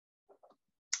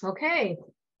Okay,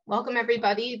 welcome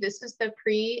everybody. This is the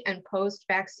pre and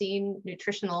post-vaccine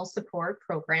nutritional support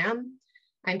program.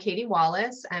 I'm Katy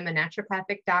Wallace. I'm a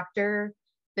naturopathic doctor.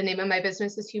 The name of my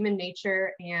business is Human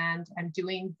Nature, and I'm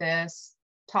doing this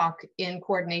talk in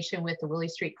coordination with the Willie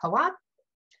Street Co-op.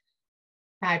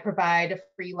 I provide a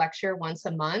free lecture once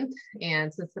a month,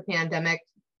 and since the pandemic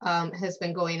has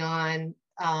been going on,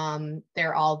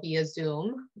 they're all via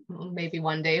Zoom. Maybe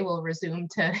one day we'll resume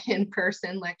to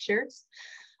in-person lectures.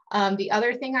 The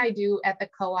other thing I do at the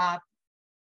co-op,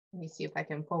 let me see if I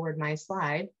can forward my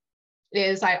slide,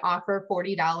 is I offer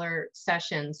 $40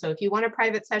 sessions. So if you want a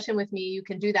private session with me, you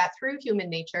can do that through Human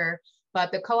Nature,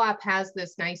 but the co-op has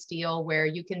this nice deal where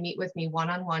you can meet with me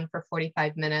one-on-one for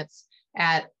 45 minutes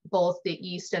at both the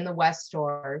East and the West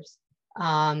stores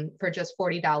for just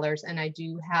 $40. And I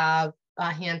do have a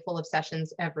handful of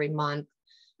sessions every month.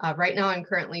 Right now, I'm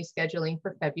currently scheduling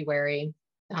for February.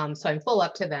 So I'm full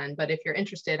up to then, but if you're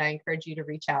interested, I encourage you to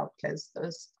reach out because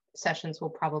those sessions will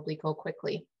probably go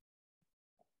quickly.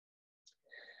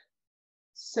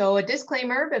 So a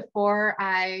disclaimer before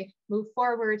I move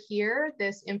forward here,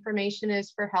 this information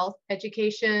is for health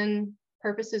education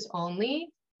purposes only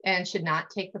and should not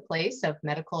take the place of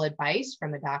medical advice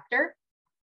from a doctor.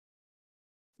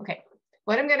 Okay,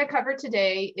 what I'm going to cover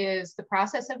today is the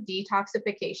process of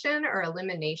detoxification or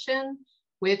elimination,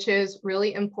 which is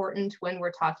really important when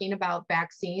we're talking about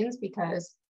vaccines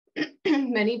because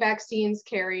many vaccines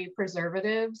carry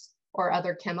preservatives or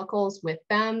other chemicals with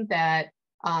them that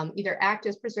either act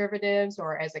as preservatives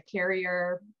or as a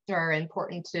carrier or are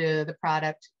important to the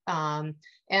product. And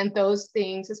those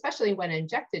things, especially when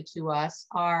injected to us,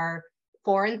 are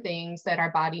foreign things that our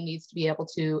body needs to be able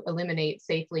to eliminate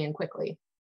safely and quickly.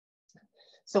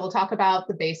 So we'll talk about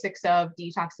the basics of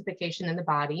detoxification in the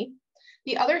body.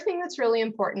 The other thing that's really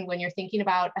important when you're thinking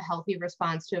about a healthy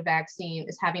response to a vaccine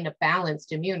is having a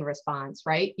balanced immune response,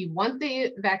 right? You want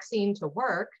the vaccine to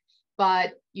work,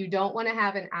 but you don't want to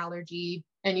have an allergy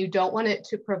and you don't want it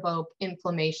to provoke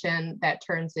inflammation that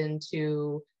turns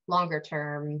into longer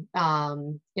term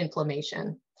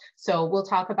inflammation. So we'll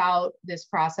talk about this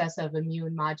process of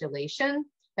immune modulation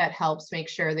that helps make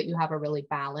sure that you have a really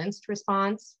balanced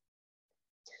response.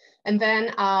 And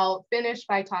then I'll finish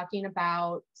by talking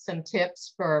about some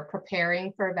tips for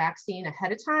preparing for a vaccine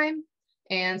ahead of time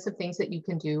and some things that you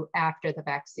can do after the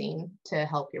vaccine to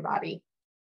help your body.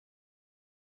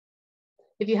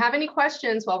 If you have any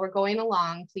questions while we're going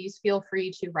along, please feel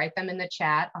free to write them in the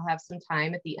chat. I'll have some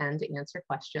time at the end to answer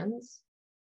questions.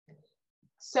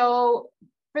 So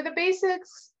for the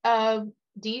basics of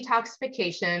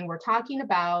detoxification, we're talking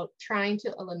about trying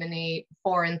to eliminate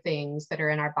foreign things that are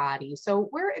in our body. So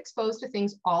we're exposed to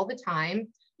things all the time.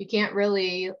 You can't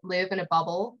really live in a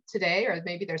bubble today, or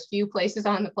maybe there's few places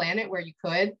on the planet where you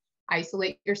could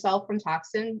isolate yourself from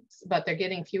toxins, but they're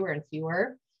getting fewer and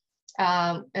fewer.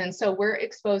 And so we're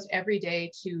exposed every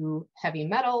day to heavy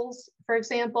metals, for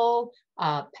example,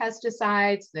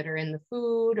 pesticides that are in the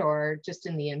food or just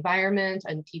in the environment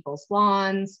and people's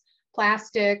lawns,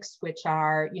 plastics, which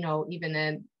are, even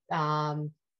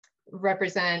in,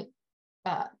 represent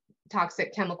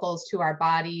toxic chemicals to our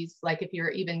bodies. Like if you're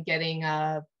even getting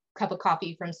a cup of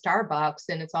coffee from Starbucks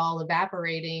and it's all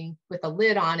evaporating with a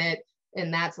lid on it,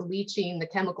 and that's leaching the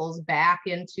chemicals back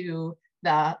into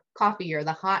the coffee or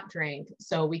the hot drink.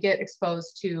 So we get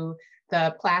exposed to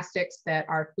the plastics that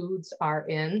our foods are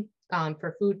in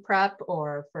for food prep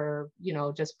or for,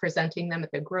 just presenting them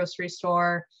at the grocery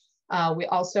store. We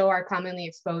also are commonly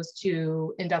exposed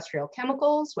to industrial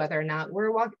chemicals, whether or not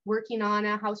we're working on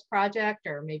a house project,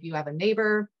 or maybe you have a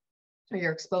neighbor, or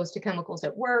you're exposed to chemicals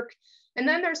at work. And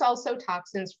then there's also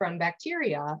toxins from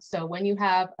bacteria. So when you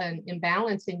have an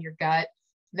imbalance in your gut,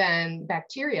 then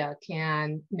bacteria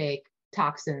can make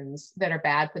toxins that are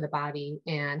bad for the body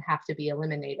and have to be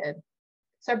eliminated.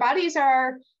 So our bodies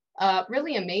are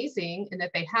really amazing in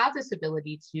that they have this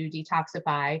ability to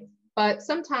detoxify, but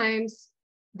sometimes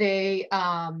they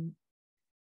are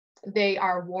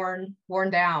worn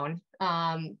down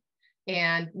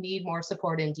and need more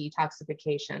support in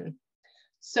detoxification.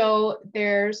 So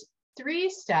there's 3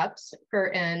 steps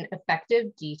for an effective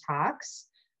detox.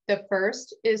 The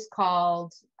first is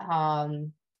called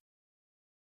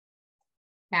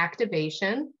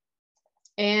activation.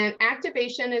 And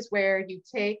activation is where you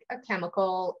take a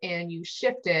chemical and you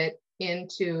shift it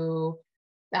into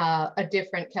a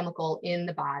different chemical in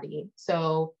the body.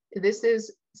 So this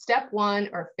is step 1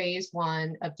 or phase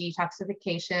 1 of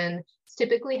detoxification. It's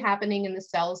typically happening in the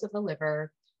cells of the liver,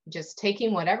 just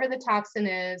taking whatever the toxin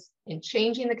is and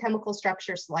changing the chemical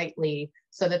structure slightly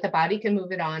so that the body can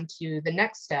move it on to the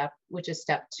next step, which is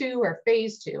step 2 or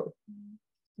phase 2.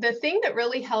 The thing that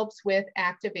really helps with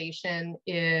activation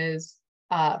is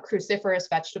cruciferous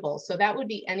vegetables. So that would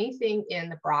be anything in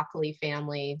the broccoli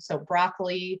family. So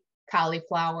broccoli,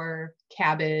 cauliflower,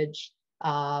 cabbage,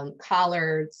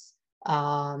 collards.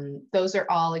 Those are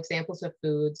all examples of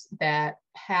foods that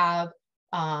have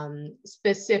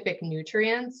specific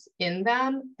nutrients in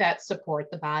them that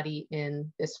support the body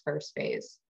in this first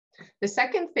phase. The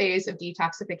second phase of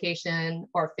detoxification,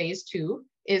 or phase 2,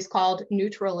 is called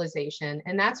neutralization.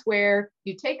 And that's where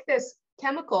you take this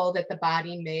chemical that the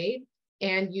body made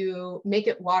and you make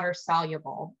it water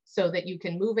soluble so that you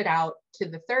can move it out to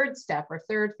the third step, or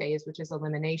third phase, which is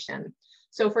elimination.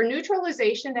 So for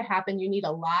neutralization to happen, you need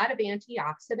a lot of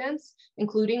antioxidants,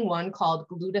 including one called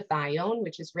glutathione,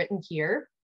 which is written here.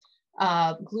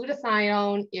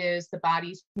 Glutathione is the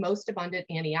body's most abundant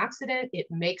antioxidant. It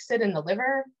makes it in the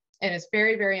liver, and it's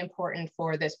very, very important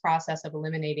for this process of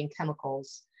eliminating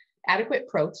chemicals. Adequate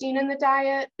protein in the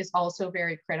diet is also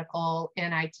very critical,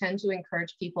 and I tend to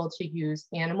encourage people to use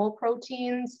animal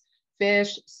proteins.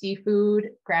 Fish, seafood,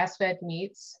 grass-fed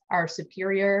meats are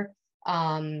superior.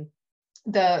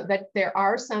 There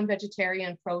are some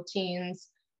vegetarian proteins,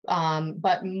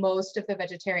 but most of the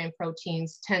vegetarian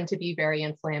proteins tend to be very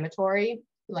inflammatory,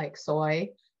 like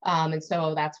soy. And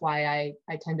so that's why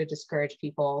I tend to discourage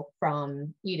people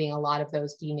from eating a lot of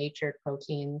those denatured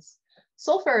proteins.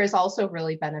 Sulfur is also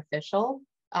really beneficial.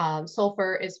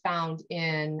 Sulfur is found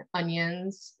in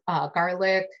onions,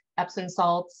 garlic, Epsom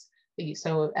salts.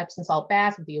 So Epsom salt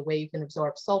bath would be a way you can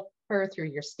absorb sulfur through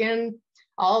your skin.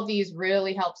 All of these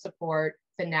really help support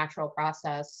the natural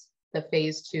process, the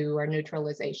phase 2, or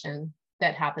neutralization,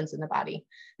 that happens in the body.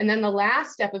 And then the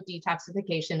last step of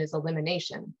detoxification is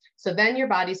elimination. So then your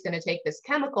body's going to take this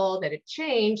chemical that it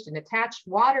changed and attached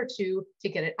water to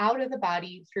get it out of the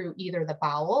body through either the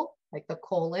bowel, like the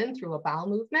colon, through a bowel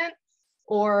movement,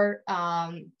 or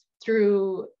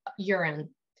through urine.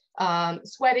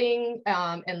 Sweating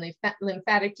and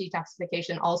lymphatic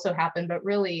detoxification also happen, but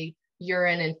really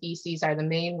urine and feces are the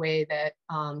main way that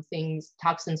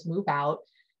toxins move out.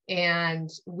 And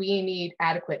we need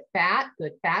adequate fat,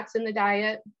 good fats in the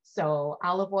diet. So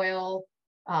olive oil,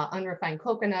 unrefined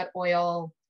coconut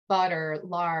oil, butter,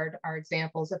 lard are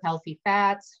examples of healthy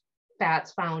fats.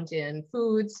 Fats found in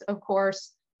foods, of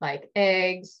course, like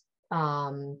eggs,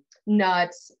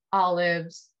 nuts,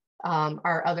 olives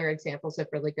are other examples of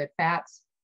really good fats.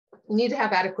 You need to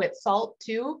have adequate salt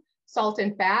too. Salt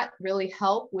and fat really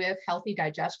help with healthy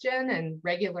digestion and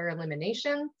regular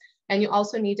elimination. And you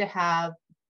also need to have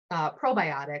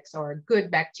probiotics, or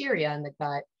good bacteria in the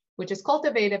gut, which is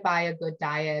cultivated by a good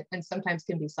diet and sometimes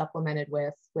can be supplemented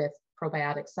with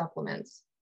probiotic supplements.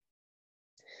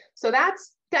 So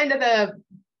that's kind of the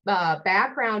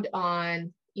background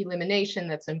on elimination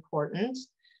that's important.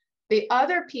 The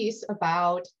other piece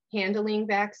about handling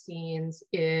vaccines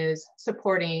is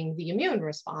supporting the immune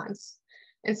response.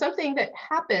 And something that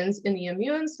happens in the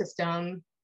immune system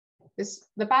is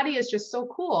the body is just so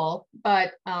cool,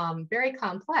 but very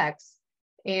complex.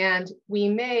 And we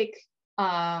make,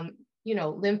 lymphocytes,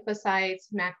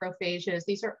 macrophages.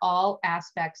 These are all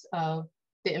aspects of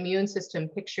the immune system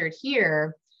pictured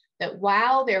here, that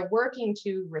while they're working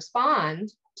to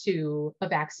respond to a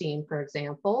vaccine, for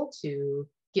example, to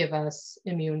give us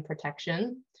immune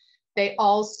protection, they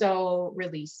also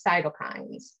release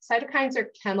cytokines. Cytokines are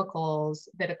chemicals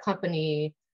that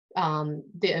accompany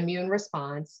the immune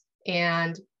response,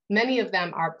 and many of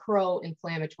them are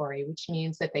pro-inflammatory, which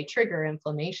means that they trigger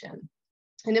inflammation.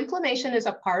 And inflammation is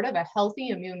a part of a healthy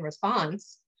immune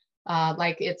response.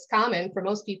 Like it's common for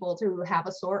most people to have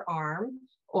a sore arm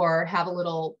or have a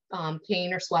little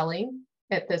pain or swelling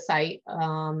at the site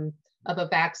of a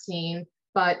vaccine,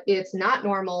 but it's not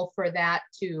normal for that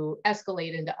to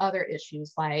escalate into other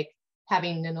issues like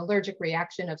having an allergic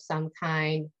reaction of some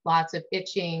kind, lots of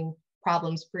itching,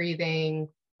 problems breathing,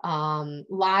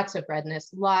 lots of redness,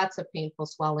 lots of painful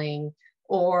swelling,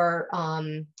 or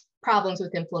problems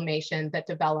with inflammation that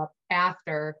develop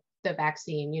after the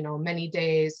vaccine, many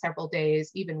days, several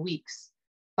days, even weeks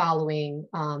following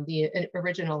the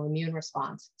original immune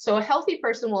response. So a healthy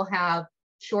person will have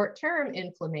short-term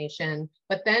inflammation,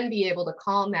 but then be able to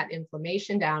calm that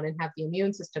inflammation down and have the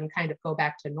immune system kind of go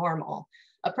back to normal.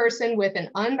 A person with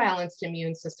an unbalanced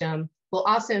immune system will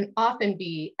often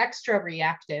be extra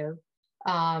reactive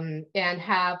and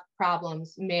have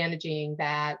problems managing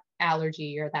that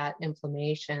allergy or that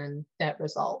inflammation that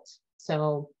results.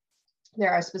 So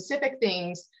there are specific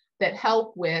things that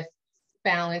help with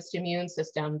balanced immune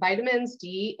system. Vitamins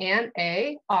D and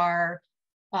A are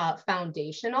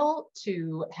foundational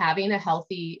to having a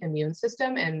healthy immune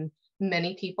system. And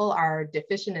many people are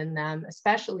deficient in them,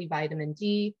 especially vitamin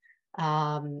D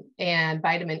and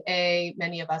vitamin A.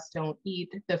 Many of us don't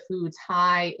eat the foods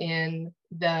high in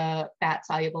the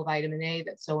fat-soluble vitamin A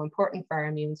that's so important for our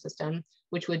immune system,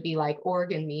 which would be like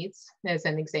organ meats, as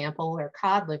an example, or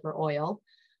cod liver oil.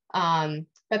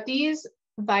 But these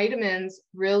vitamins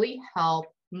really help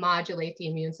modulate the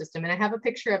immune system. And I have a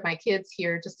picture of my kids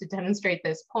here just to demonstrate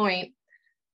this point.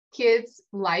 Kids,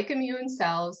 like immune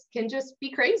cells, can just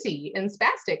be crazy and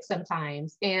spastic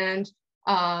sometimes, and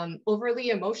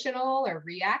overly emotional or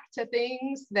react to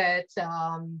things that,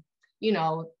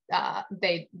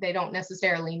 they don't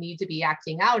necessarily need to be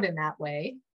acting out in that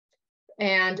way.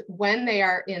 And when they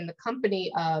are in the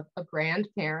company of a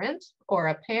grandparent or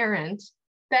a parent,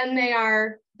 then they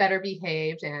are better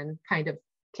behaved and kind of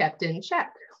kept in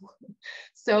check.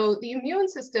 So the immune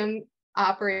system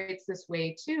operates this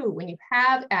way too. When you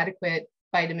have adequate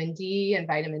vitamin D and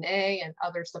vitamin A and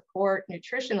other support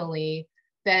nutritionally,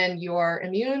 then your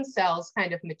immune cells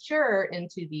kind of mature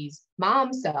into these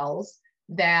mom cells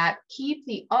that keep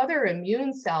the other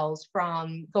immune cells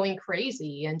from going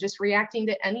crazy and just reacting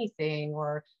to anything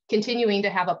or continuing to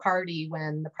have a party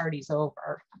when the party's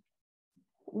over.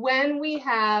 When we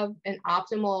have an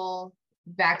optimal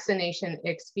vaccination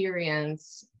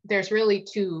experience, there's really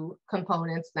two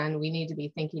components then we need to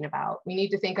be thinking about. We need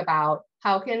to think about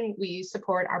how can we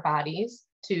support our bodies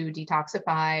to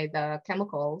detoxify the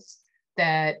chemicals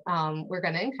that we're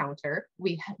going to encounter.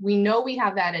 We know we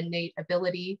have that innate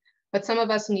ability, but some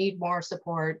of us need more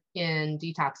support in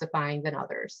detoxifying than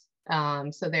others.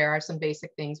 So there are some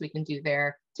basic things we can do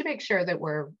there to make sure that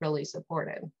we're really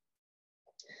supported.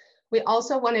 We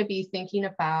also want to be thinking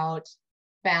about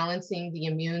balancing the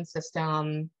immune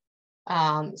system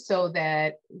so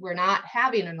that we're not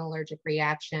having an allergic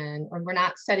reaction, or we're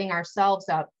not setting ourselves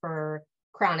up for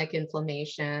chronic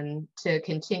inflammation to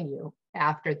continue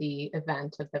after the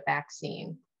event of the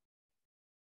vaccine.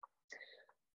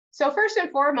 So first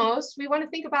and foremost, we want to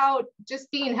think about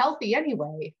just being healthy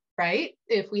anyway, right?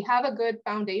 If we have a good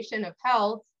foundation of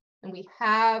health and we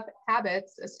have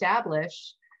habits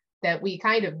established that we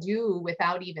kind of do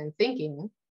without even thinking,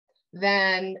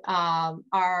 then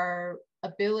our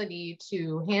ability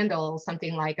to handle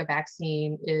something like a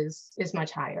vaccine is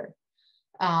much higher.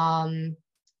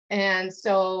 And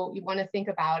so you want to think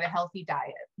about a healthy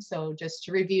diet. So just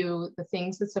to review, the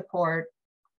things that support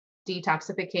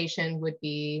detoxification would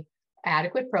be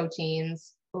adequate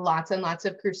proteins, lots and lots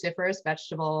of cruciferous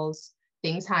vegetables,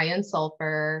 things high in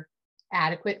sulfur,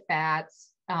 adequate fats,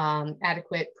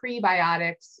 adequate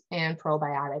prebiotics and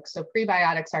probiotics. So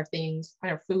prebiotics are things,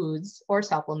 are foods or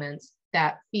supplements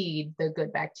that feed the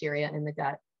good bacteria in the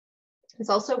gut. It's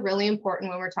also really important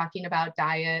when we're talking about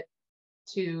diet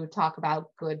to talk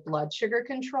about good blood sugar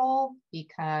control,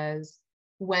 because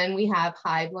when we have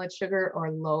high blood sugar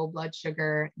or low blood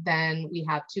sugar, then we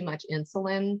have too much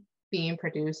insulin being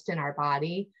produced in our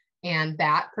body, and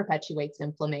that perpetuates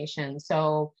inflammation.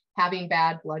 So having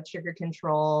bad blood sugar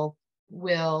control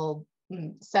will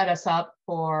set us up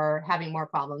for having more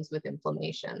problems with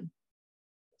inflammation.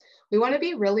 We want to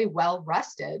be really well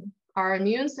rested. Our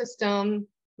immune system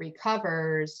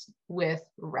recovers with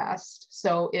rest.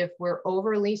 So if we're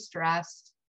overly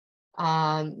stressed,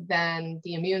 then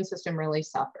the immune system really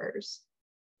suffers.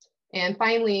 And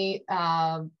finally,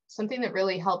 something that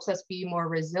really helps us be more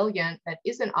resilient that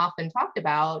isn't often talked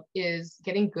about is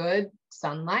getting good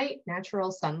sunlight.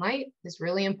 Natural sunlight is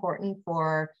really important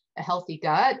for a healthy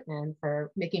gut and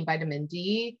for making vitamin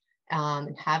D,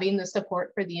 and having the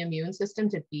support for the immune system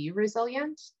to be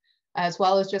resilient, as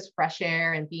well as just fresh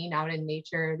air and being out in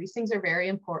nature. These things are very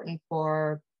important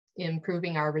for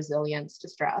improving our resilience to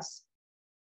stress.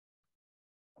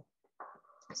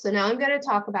 So now I'm going to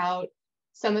talk about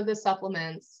some of the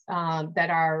supplements that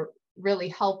are really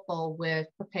helpful with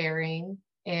preparing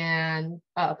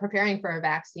for a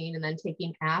vaccine and then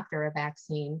taking after a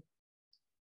vaccine.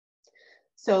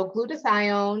 So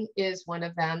glutathione is one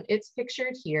of them. It's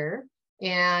pictured here,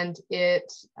 and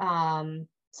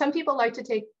some people like to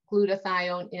take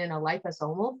glutathione in a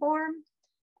liposomal form,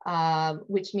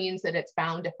 which means that it's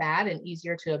bound to fat and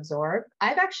easier to absorb.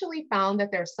 I've actually found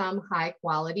that there's some high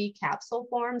quality capsule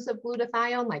forms of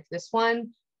glutathione, like this one,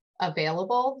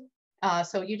 available.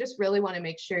 So you just really want to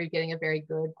make sure you're getting a very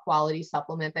good quality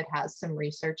supplement that has some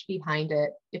research behind it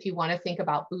if you want to think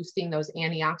about boosting those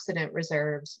antioxidant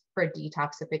reserves for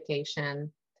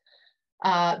detoxification.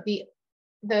 The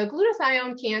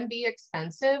glutathione can be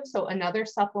expensive. So another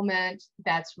supplement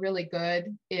that's really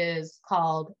good is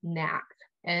called NAC,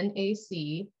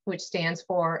 NAC, which stands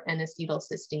for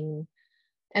N-acetylcysteine.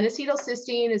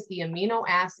 N-acetylcysteine is the amino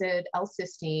acid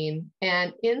L-cysteine,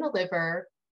 and in the liver,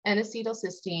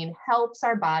 N-acetylcysteine helps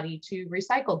our body to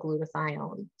recycle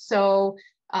glutathione. So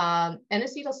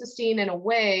N-acetylcysteine in a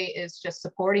way is just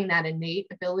supporting that innate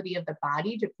ability of the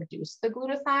body to produce the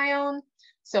glutathione.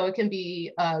 So it can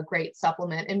be a great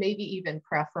supplement and maybe even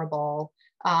preferable.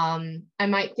 I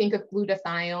might think of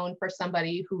glutathione for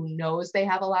somebody who knows they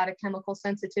have a lot of chemical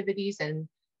sensitivities and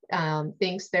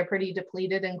thinks they're pretty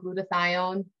depleted in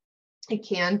glutathione. It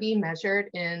can be measured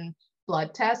in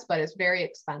blood tests, but it's very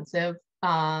expensive.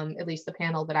 At least the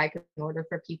panel that I can order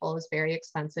for people is very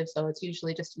expensive. So it's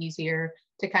usually just easier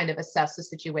to kind of assess the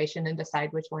situation and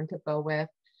decide which one to go with.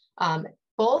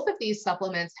 Both of these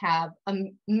supplements have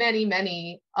many,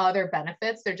 many other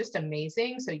benefits. They're just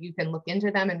amazing. So you can look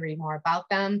into them and read more about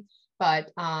them.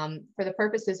 But for the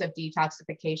purposes of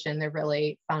detoxification, they're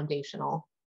really foundational.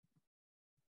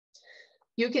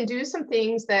 You can do some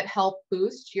things that help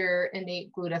boost your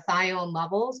innate glutathione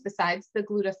levels. Besides the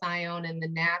glutathione and the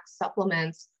NAC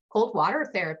supplements, cold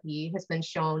water therapy has been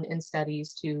shown in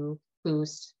studies to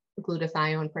boost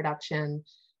glutathione production.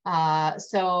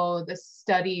 So the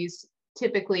studies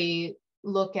typically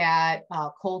look at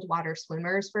cold water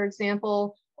swimmers, for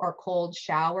example, or cold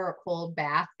shower or cold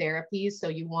bath therapies. So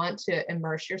you want to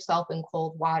immerse yourself in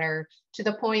cold water to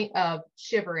the point of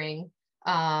shivering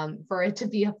for it to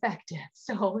be effective.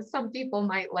 So some people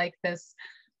might like this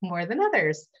more than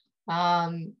others.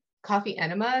 Coffee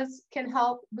enemas can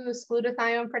help boost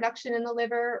glutathione production in the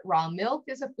liver. Raw milk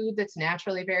is a food that's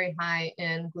naturally very high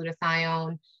in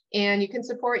glutathione, and you can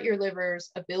support your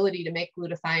liver's ability to make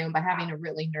glutathione by having a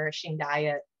really nourishing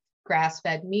diet.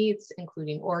 Grass-fed meats,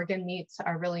 including organ meats,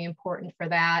 are really important for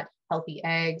that. Healthy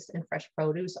eggs and fresh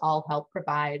produce all help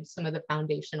provide some of the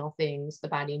foundational things the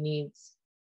body needs.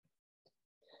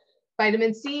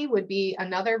 Vitamin C would be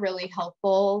another really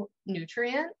helpful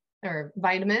nutrient or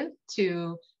vitamin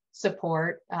to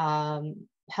support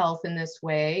health in this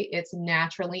way. It's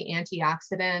naturally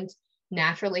antioxidant,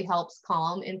 naturally helps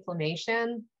calm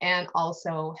inflammation, and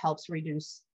also helps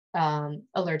reduce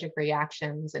allergic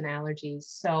reactions and allergies.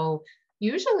 So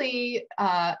usually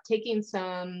taking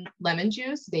some lemon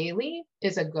juice daily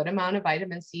is a good amount of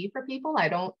vitamin C for people. I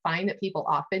don't find that people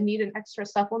often need an extra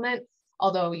supplement,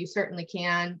 although you certainly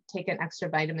can take an extra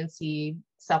vitamin C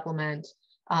supplement,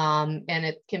 and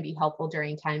it can be helpful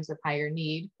during times of higher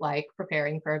need, like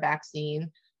preparing for a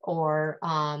vaccine or,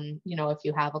 if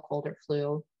you have a cold or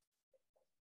flu.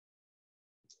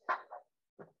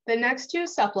 The next two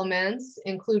supplements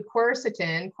include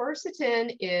quercetin.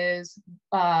 Quercetin is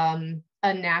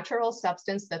a natural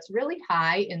substance that's really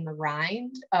high in the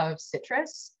rind of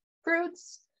citrus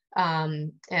fruits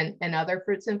and other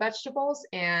fruits and vegetables.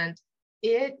 And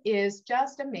it is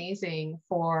just amazing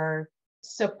for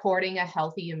supporting a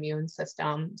healthy immune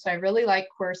system. So I really like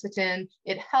quercetin.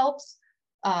 It helps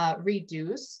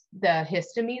reduce the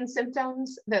histamine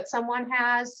symptoms that someone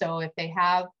has. So if they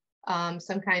have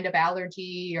some kind of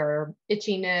allergy or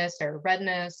itchiness or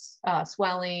redness,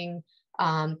 swelling,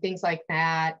 things like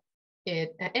that,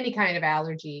 any kind of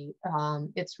allergy,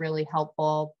 it's really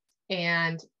helpful.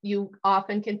 And you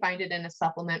often can find it in a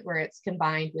supplement where it's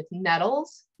combined with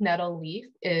nettles. Nettle leaf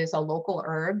is a local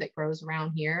herb that grows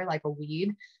around here like a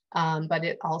weed, but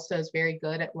it also is very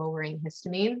good at lowering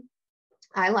histamine.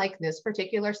 I like this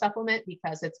particular supplement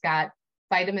because it's got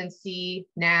vitamin C,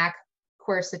 NAC,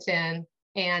 quercetin,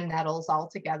 and nettles all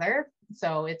together.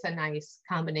 So it's a nice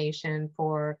combination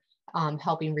for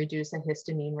helping reduce a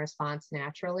histamine response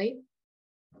naturally.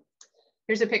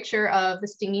 Here's a picture of the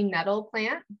stinging nettle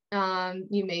plant.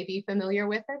 You may be familiar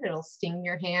with it. It'll sting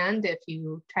your hand if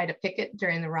you try to pick it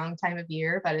during the wrong time of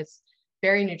year, but it's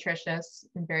very nutritious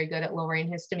and very good at lowering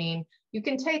histamine. You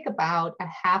can take about a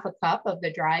half a cup of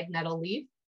the dried nettle leaf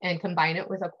and combine it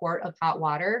with a quart of hot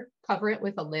water, cover it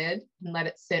with a lid and let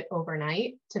it sit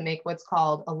overnight to make what's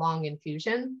called a long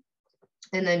infusion,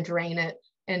 and then drain it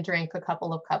and drink a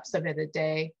couple of cups of it a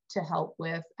day to help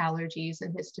with allergies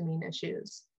and histamine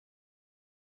issues.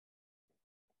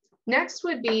 Next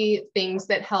would be things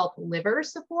that help liver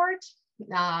support.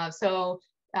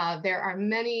 There are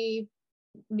many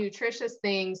nutritious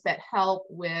things that help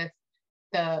with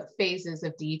the phases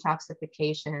of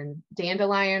detoxification.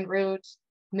 Dandelion root,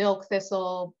 milk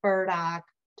thistle, burdock,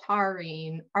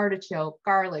 taurine, artichoke,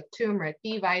 garlic, turmeric,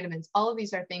 B vitamins. All of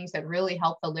these are things that really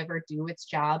help the liver do its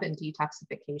job in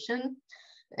detoxification.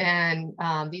 And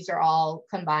these are all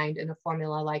combined in a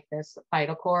formula like this,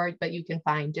 Phytocore, but you can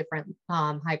find different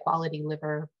high quality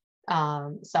liver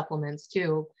supplements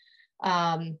too.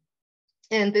 And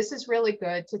this is really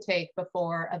good to take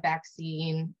before a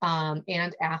vaccine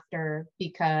and after,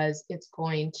 because it's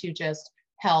going to just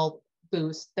help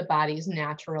boost the body's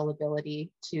natural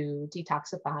ability to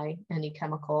detoxify any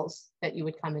chemicals that you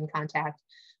would come in contact.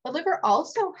 The liver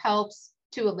also helps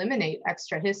to eliminate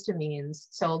extra histamines.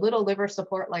 So a little liver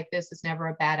support like this is never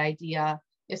a bad idea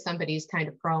if somebody's kind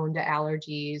of prone to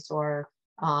allergies or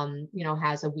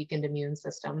has a weakened immune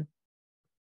system.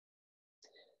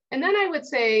 And then I would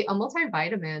say a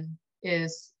multivitamin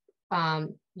is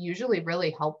usually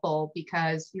really helpful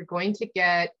because you're going to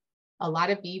get a lot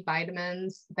of B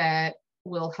vitamins that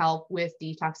will help with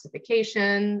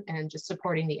detoxification and just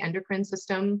supporting the endocrine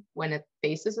system when it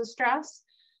faces a stress.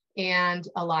 And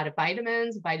a lot of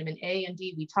vitamins, vitamin A and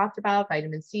D we talked about,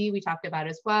 vitamin C we talked about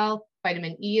as well.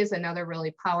 Vitamin E is another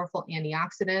really powerful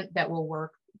antioxidant that will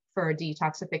work for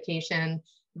detoxification.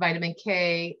 Vitamin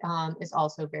K is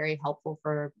also very helpful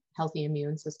for healthy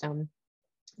immune system.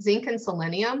 Zinc and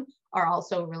selenium are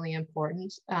also really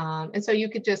important. And so you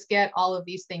could just get all of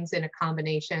these things in a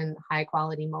combination, high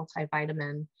quality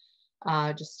multivitamin,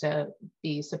 just to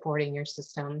be supporting your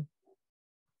system.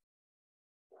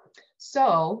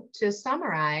 So to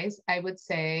summarize, I would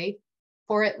say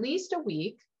for at least a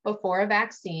week before a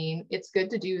vaccine, it's good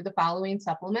to do the following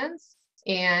supplements,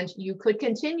 and you could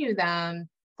continue them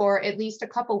for at least a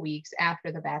couple weeks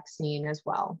after the vaccine as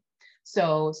well.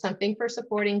 So something for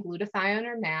supporting glutathione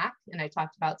or NAC, and I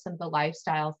talked about some of the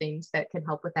lifestyle things that can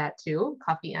help with that too,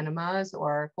 coffee enemas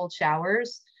or cold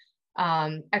showers,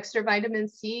 extra vitamin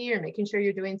C, or making sure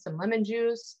you're doing some lemon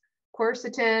juice.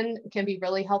 Quercetin can be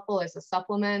really helpful as a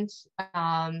supplement,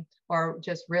 or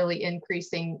just really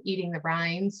increasing eating the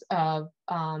rinds of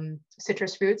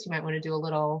citrus fruits. You might want to do a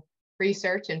little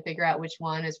research and figure out which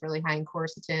one is really high in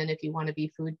quercetin if you want to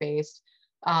be food-based.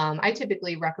 I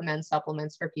typically recommend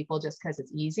supplements for people just because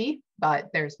it's easy, but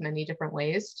there's many different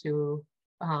ways to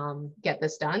get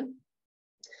this done.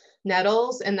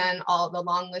 Nettles, and then all the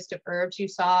long list of herbs you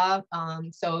saw.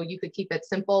 So you could keep it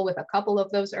simple with a couple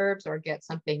of those herbs or get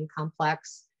something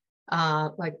complex,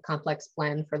 like a complex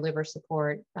blend for liver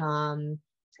support,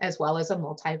 as well as a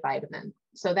multivitamin.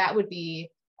 So that would be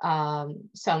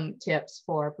some tips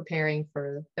for preparing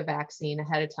for the vaccine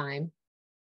ahead of time.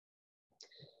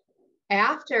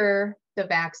 After the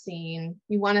vaccine,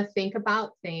 you want to think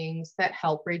about things that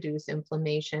help reduce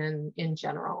inflammation in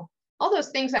general. All those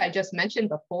things that I just mentioned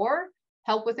before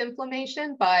help with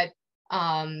inflammation, but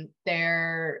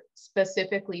they're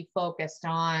specifically focused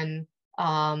on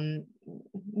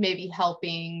maybe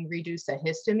helping reduce a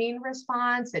histamine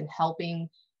response and helping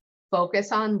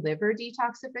focus on liver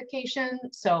detoxification.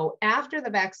 So after the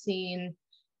vaccine,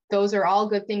 those are all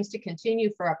good things to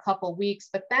continue for a couple weeks,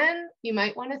 but then you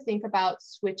might want to think about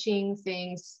switching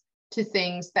things to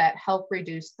things that help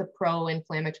reduce the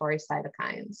pro-inflammatory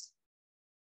cytokines.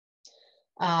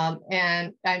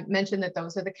 And I mentioned that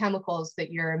those are the chemicals that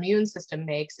your immune system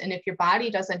makes. And if your body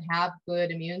doesn't have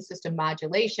good immune system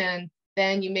modulation,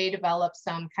 then you may develop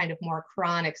some kind of more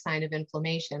chronic sign of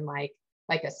inflammation, like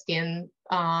a skin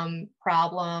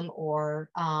problem, or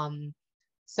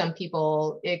some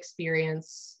people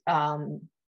experience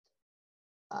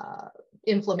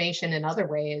inflammation in other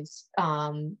ways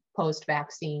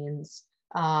post-vaccines.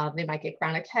 They might get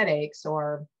chronic headaches,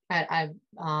 or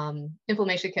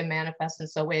inflammation can manifest in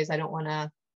so ways. I don't want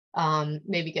to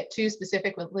maybe get too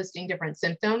specific with listing different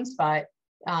symptoms, but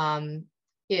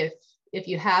if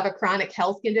you have a chronic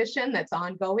health condition that's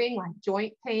ongoing, like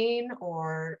joint pain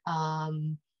or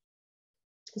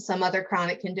some other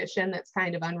chronic condition that's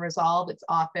kind of unresolved, it's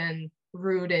often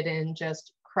rooted in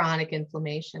just chronic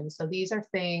inflammation. So these are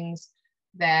things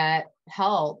that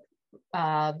help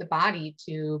the body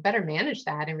to better manage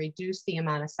that and reduce the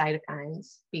amount of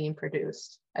cytokines being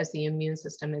produced as the immune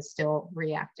system is still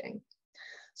reacting.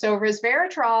 So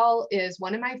resveratrol is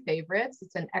one of my favorites.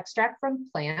 It's an extract from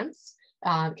plants.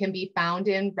 Can be found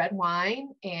in red wine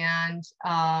and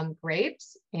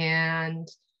grapes, and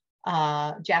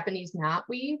Japanese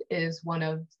knotweed is one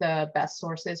of the best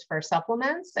sources for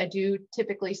supplements. I do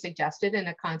typically suggest it in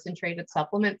a concentrated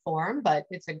supplement form, but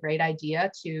it's a great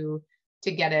idea to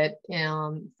get it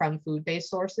from food-based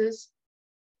sources.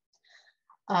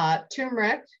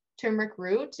 Turmeric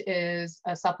root is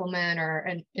a supplement or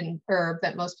an herb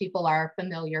that most people are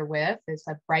familiar with. It's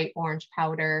a bright orange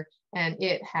powder, and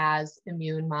it has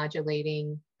immune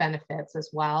modulating benefits as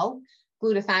well.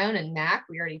 Glutathione and NAC,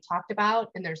 we already talked about,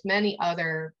 and there's many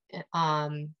other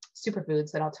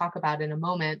superfoods that I'll talk about in a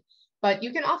moment, but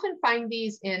you can often find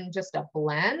these in just a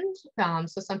blend.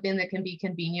 So something that can be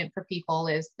convenient for people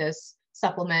is this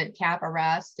supplement Kappa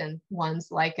Rest and ones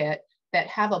like it that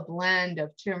have a blend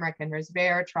of turmeric and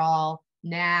resveratrol,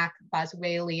 NAC,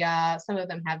 boswellia. Some of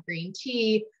them have green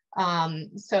tea.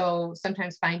 So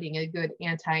sometimes finding a good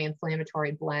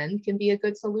anti-inflammatory blend can be a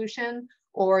good solution,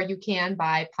 or you can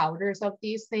buy powders of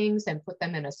these things and put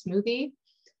them in a smoothie.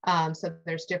 So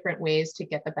there's different ways to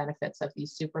get the benefits of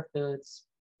these superfoods.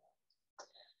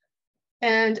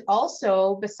 And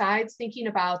also, besides thinking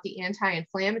about the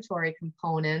anti-inflammatory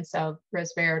components of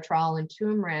resveratrol and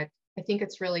turmeric, I think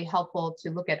it's really helpful to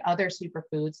look at other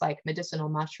superfoods like medicinal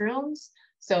mushrooms.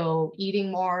 So eating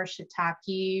more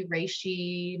shiitake,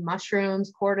 reishi,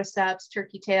 mushrooms, cordyceps,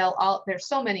 turkey tail, there's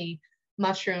so many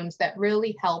mushrooms that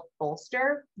really help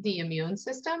bolster the immune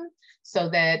system so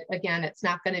that, again, it's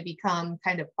not going to become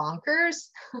kind of bonkers.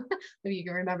 Maybe you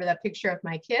can remember that picture of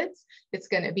my kids. It's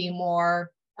going to be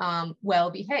more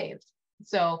well-behaved.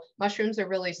 So mushrooms are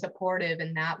really supportive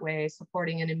in that way,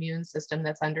 supporting an immune system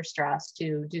that's under stress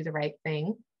to do the right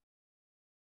thing.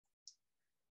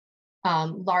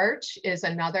 Larch is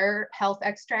another health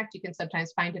extract. You can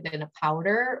sometimes find it in a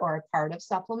powder or a part of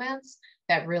supplements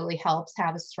that really helps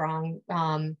have a strong,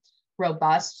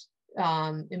 robust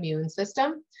immune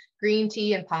system. Green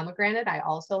tea and pomegranate I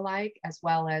also like, as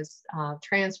well as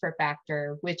transfer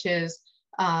factor, which is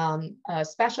a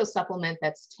special supplement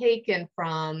that's taken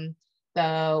from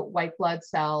the white blood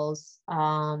cells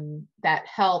that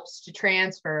helps to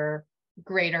transfer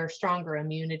greater, stronger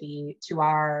immunity to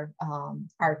our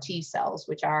T cells,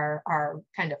 which are our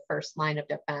kind of first line of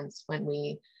defense when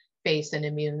we face an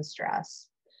immune stress.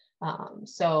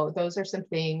 So those are some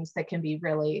things that can be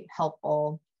really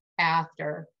helpful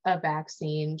after a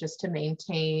vaccine, just to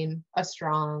maintain a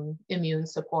strong immune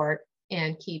support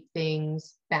and keep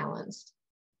things balanced.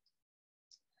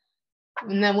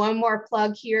 And then one more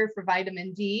plug here for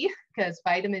vitamin D, because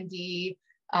vitamin D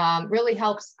really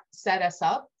helps set us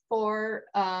up for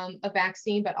a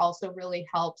vaccine, but also really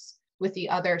helps with the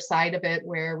other side of it,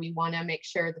 where we want to make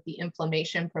sure that the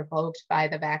inflammation provoked by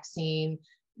the vaccine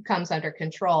comes under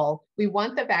control. We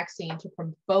want the vaccine to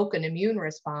provoke an immune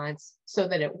response so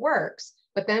that it works,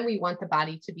 but then we want the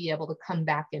body to be able to come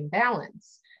back in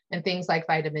balance. And things like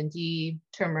vitamin D,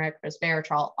 turmeric,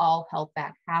 resveratrol all help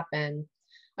that happen.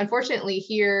 Unfortunately,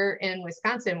 here in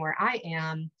Wisconsin, where I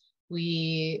am,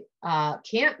 we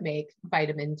can't make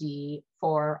vitamin D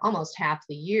for almost half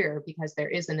the year because there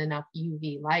isn't enough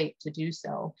UV light to do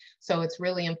so. So it's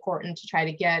really important to try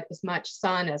to get as much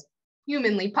sun as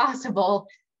humanly possible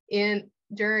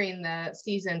during the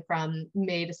season from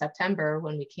May to September,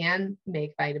 when we can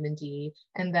make vitamin D,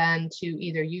 and then to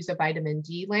either use a vitamin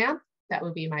D lamp, that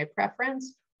would be my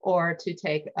preference, or to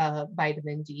take a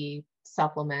vitamin D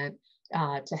supplement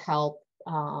to help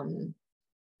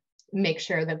make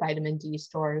sure that vitamin D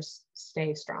stores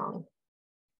stay strong.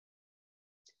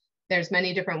 There's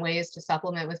many different ways to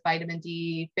supplement with vitamin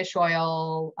D: fish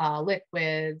oil,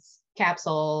 liquids,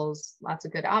 capsules, lots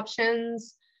of good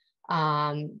options.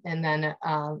 And then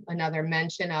another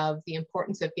mention of the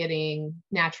importance of getting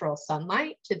natural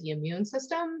sunlight to the immune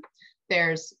system.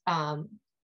 There's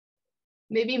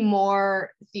maybe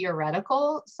more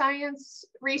theoretical science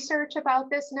research about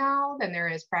this now than there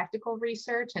is practical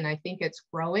research. And I think it's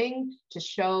growing to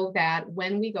show that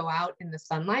when we go out in the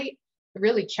sunlight, it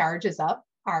really charges up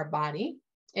our body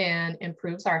and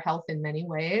improves our health in many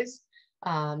ways.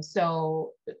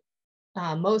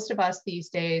 Most of us these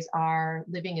days are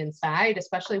living inside,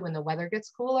 especially when the weather gets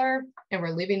cooler, and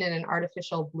we're living in an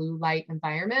artificial blue light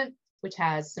environment, which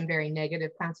has some very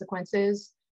negative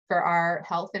consequences for our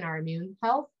health and our immune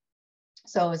health.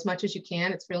 So as much as you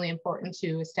can, it's really important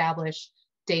to establish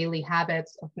daily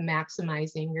habits of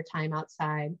maximizing your time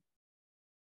outside.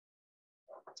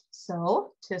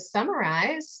 So to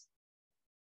summarize,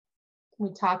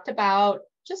 we talked about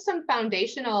just some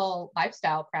foundational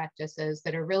lifestyle practices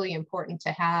that are really important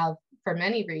to have for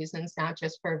many reasons, not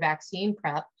just for vaccine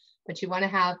prep, but you want to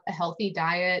have a healthy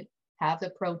diet, have the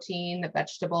protein, the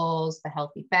vegetables, the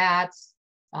healthy fats,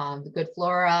 the good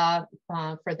flora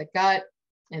for the gut,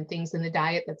 and things in the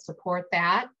diet that support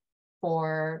that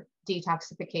for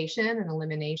detoxification and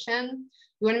elimination.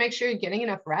 You want to make sure you're getting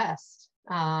enough rest,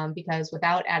 because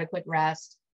without adequate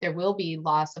rest, there will be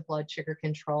loss of blood sugar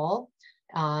control.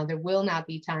 There will not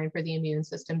be time for the immune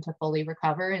system to fully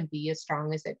recover and be as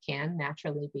strong as it can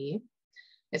naturally be.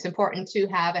 It's important to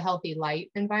have a healthy light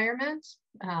environment.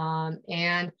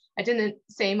 And I didn't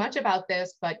say much about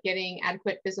this, but getting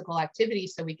adequate physical activity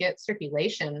so we get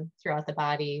circulation throughout the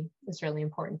body is really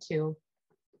important too.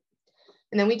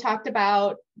 And then we talked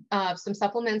about some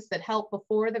supplements that help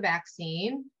before the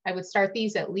vaccine. I would start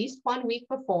these at least 1 week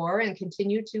before and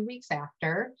continue 2 weeks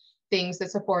after. Things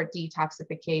that support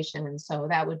detoxification. So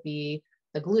that would be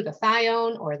the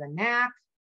glutathione or the NAC,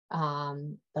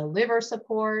 the liver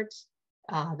support,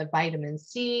 the vitamin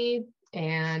C,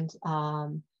 and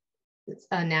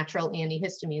a natural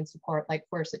antihistamine support like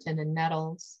quercetin and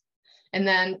nettles. And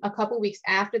then a couple weeks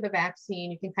after the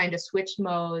vaccine, you can kind of switch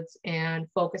modes and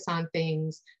focus on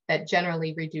things that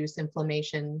generally reduce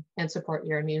inflammation and support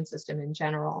your immune system in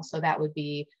general. So that would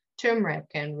be turmeric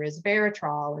and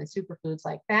resveratrol and superfoods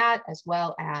like that, as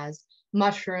well as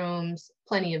mushrooms,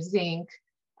 plenty of zinc,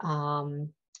 and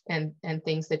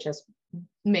things that just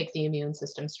make the immune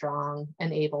system strong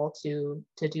and able to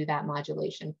do that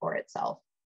modulation for itself.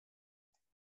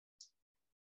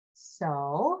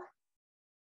 So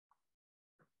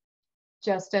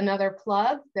just another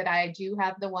plug that I do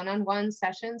have the one-on-one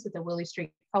sessions at the Willie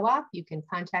Street Co-op. You can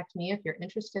contact me if you're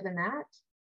interested in that.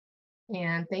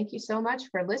 And thank you so much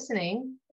for listening.